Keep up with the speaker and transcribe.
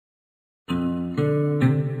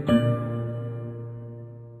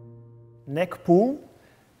Neck pull.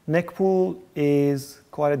 Neck pull is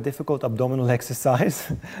quite a difficult abdominal exercise,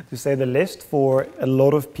 to say the least, for a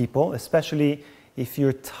lot of people, especially if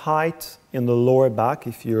you're tight in the lower back,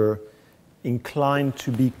 if you're inclined to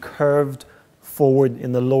be curved forward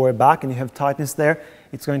in the lower back and you have tightness there.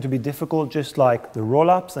 It's going to be difficult, just like the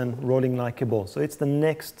roll-ups and rolling like a ball. So it's the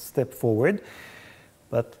next step forward,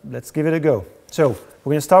 but let's give it a go. So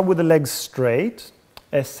we're going to start with the legs straight,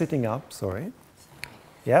 sitting up, sorry.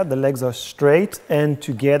 Yeah, the legs are straight and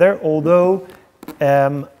together, although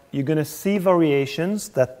you're going to see variations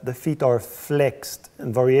that the feet are flexed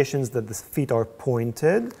and variations that the feet are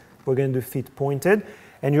pointed. We're going to do feet pointed.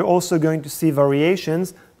 And you're also going to see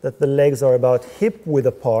variations that the legs are about hip width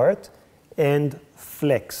apart and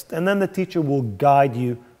flexed. And then the teacher will guide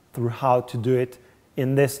you through how to do it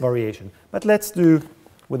in this variation. But let's do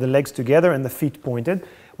with the legs together and the feet pointed.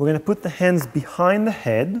 We're going to put the hands behind the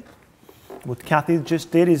head. What Kathy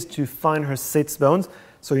just did is to find her sits bones.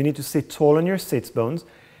 So you need to sit tall on your sits bones.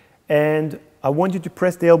 And I want you to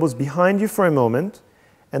press the elbows behind you for a moment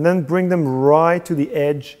and then bring them right to the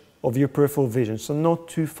edge of your peripheral vision. So not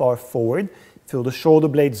too far forward. Feel the shoulder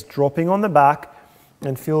blades dropping on the back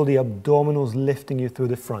and feel the abdominals lifting you through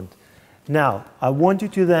the front. Now, I want you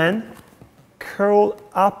to then curl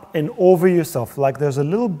up and over yourself like there's a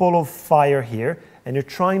little ball of fire here and you're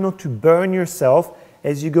trying not to burn yourself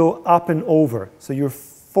as you go up and over. So your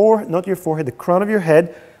not your forehead, the crown of your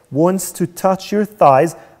head wants to touch your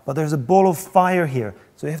thighs, but there's a ball of fire here.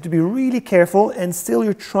 So you have to be really careful and still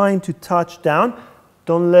you're trying to touch down.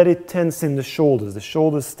 Don't let it tense in the shoulders. The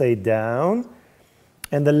shoulders stay down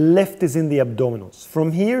and the lift is in the abdominals.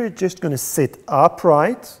 From here, you're just going to sit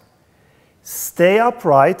upright, stay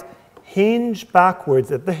upright, hinge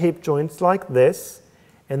backwards at the hip joints like this,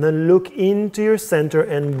 and then look into your center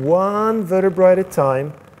and one vertebra at a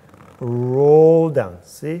time, roll down.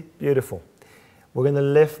 See? Beautiful. We're going to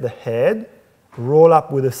lift the head, roll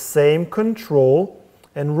up with the same control,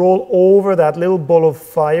 and roll over that little ball of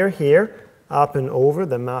fire here, up and over.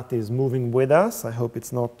 The mat is moving with us. I hope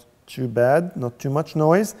it's not too bad, not too much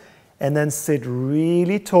noise. And then sit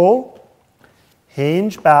really tall,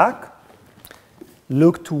 hinge back,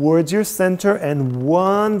 look towards your center and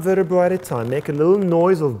one vertebra at a time. Make a little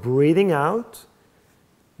noise of breathing out.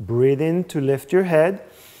 Breathe in to lift your head.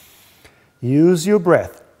 Use your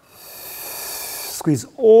breath. Squeeze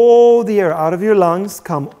all the air out of your lungs.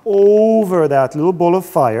 Come over that little ball of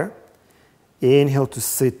fire. Inhale to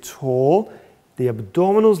sit tall. The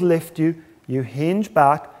abdominals lift you. You hinge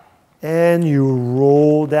back and you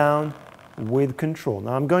roll down with control.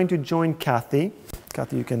 Now I'm going to join Kathy.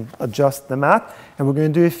 Kathy, you can adjust the mat. And we're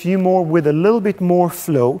going to do a few more with a little bit more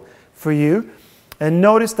flow for you. And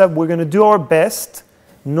notice that we're going to do our best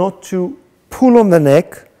not to pull on the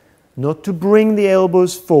neck, not to bring the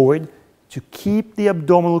elbows forward, to keep the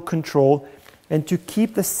abdominal control, and to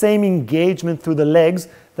keep the same engagement through the legs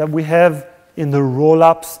that we have in the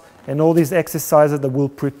roll-ups and all these exercises that will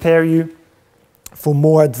prepare you for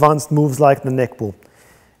more advanced moves like the neck pull.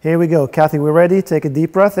 Here we go. Kathy, we're ready. Take a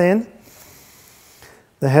deep breath in.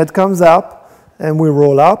 The head comes up and we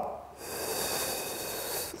roll up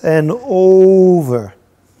and over.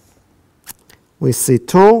 We sit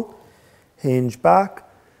tall, hinge back,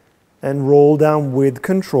 and roll down with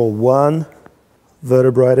control, one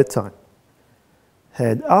vertebra at a time.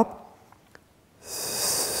 Head up,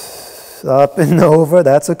 up and over.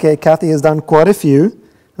 That's okay. Kathy has done quite a few.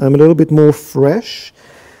 I'm a little bit more fresh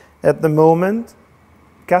at the moment.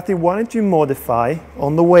 Kathy, why don't you modify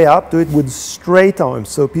on the way up, do it with straight arms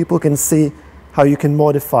so people can see how you can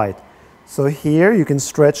modify it. So here you can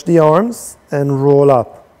stretch the arms and roll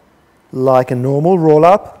up like a normal roll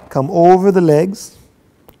up. Come over the legs,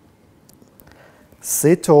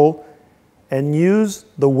 sit tall, and use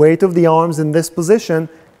the weight of the arms in this position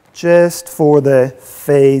just for the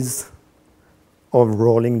phase of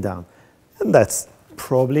rolling down. And that's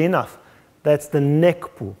probably enough. That's the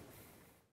neck pull.